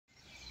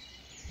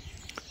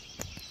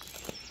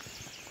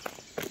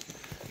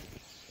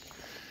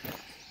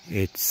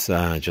It's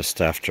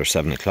just after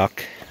 7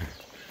 o'clock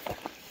in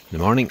the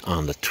morning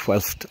on the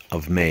 12th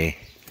of May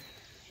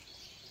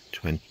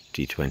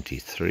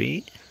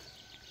 2023.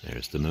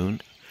 There's the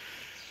moon.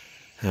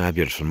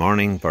 Beautiful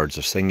morning, birds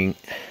are singing.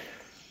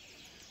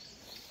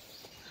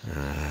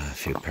 A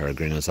few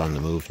peregrinos on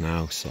the move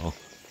now, so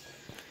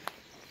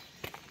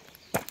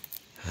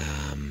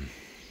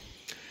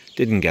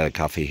didn't get a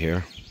coffee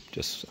here,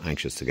 just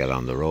anxious to get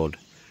on the road.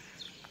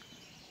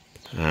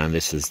 And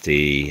this is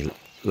the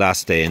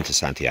last day into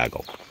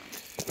Santiago.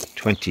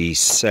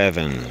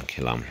 27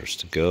 kilometers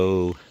to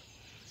go.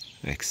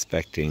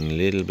 Expecting a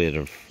little bit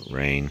of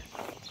rain,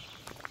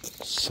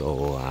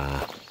 so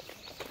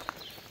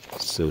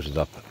suited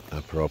up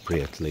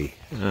appropriately.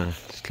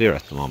 It's clear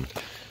at the moment.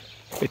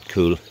 A bit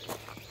cool.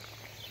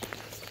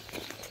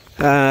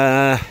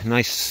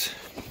 Nice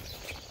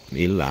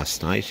meal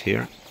last night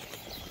here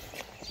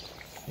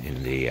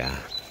in the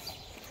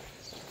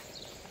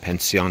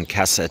Pension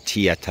Casa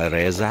Tia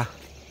Teresa.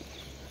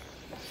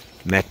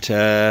 Met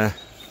an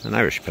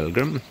Irish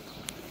pilgrim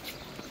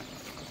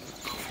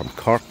from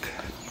Cork.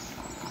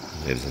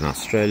 Lives in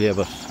Australia,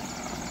 but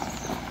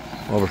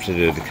over to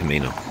do the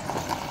Camino.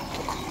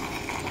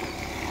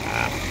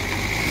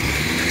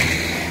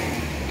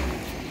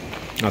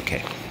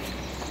 Okay,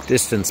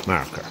 distance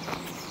marker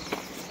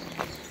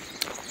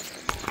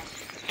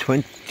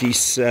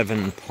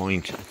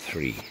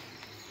 27.3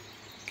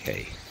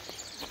 k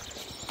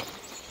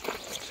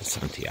to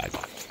Santiago.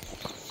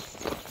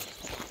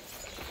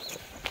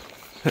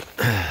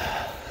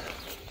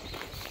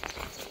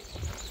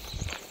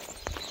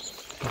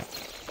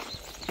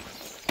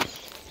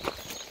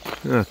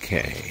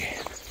 Okay.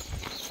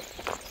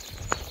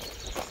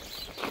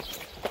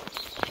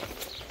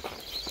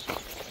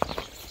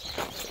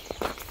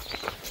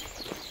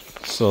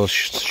 So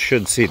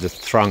should see the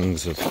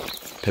throngs of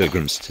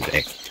pilgrims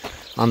today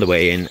on the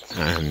way in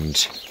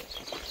and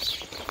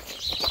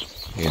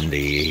in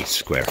the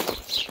square.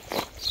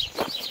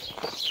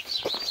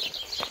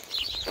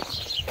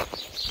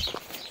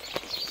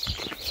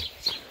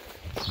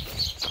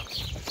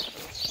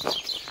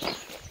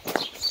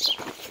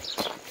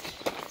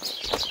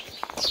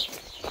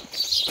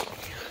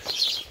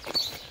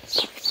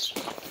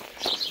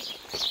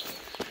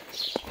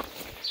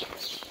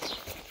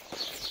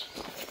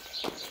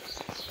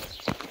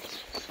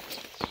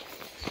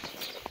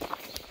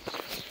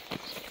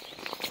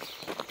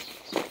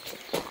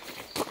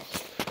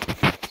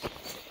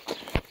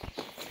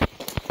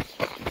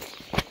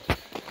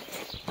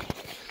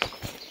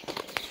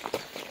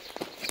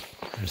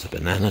 There's a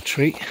banana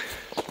tree.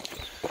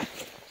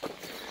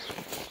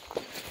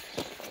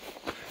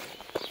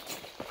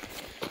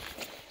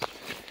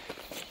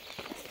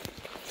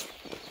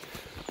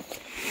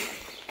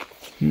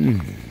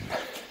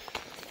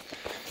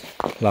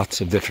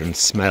 Lots of different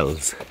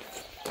smells.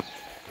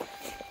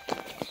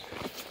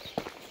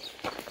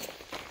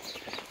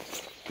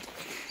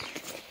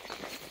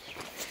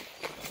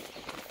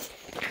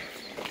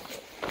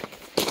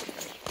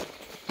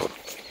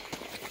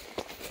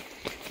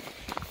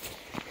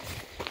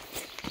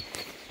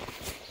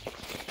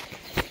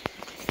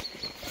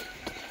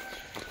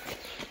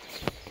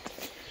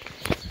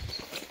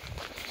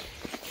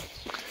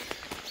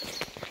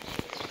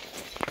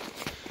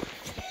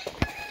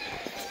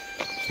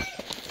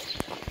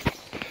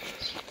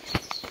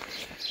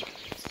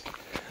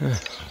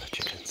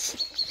 Chickens.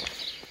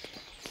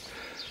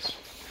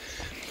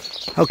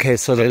 Okay,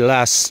 so the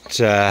last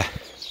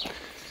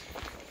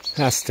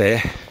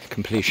day,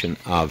 completion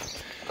of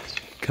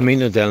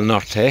Camino del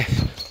Norte,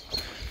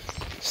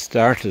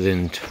 started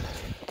in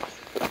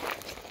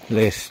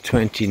late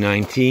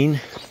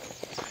 2019,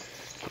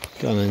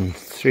 done in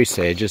 3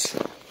 stages,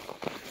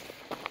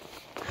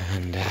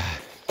 and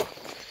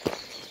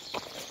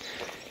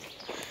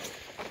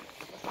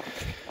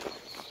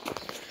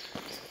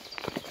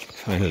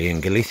finally in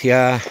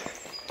Galicia,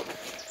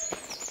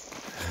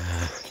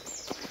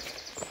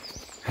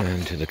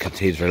 and to the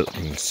cathedral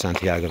in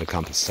Santiago de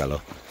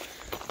Compostela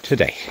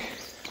today.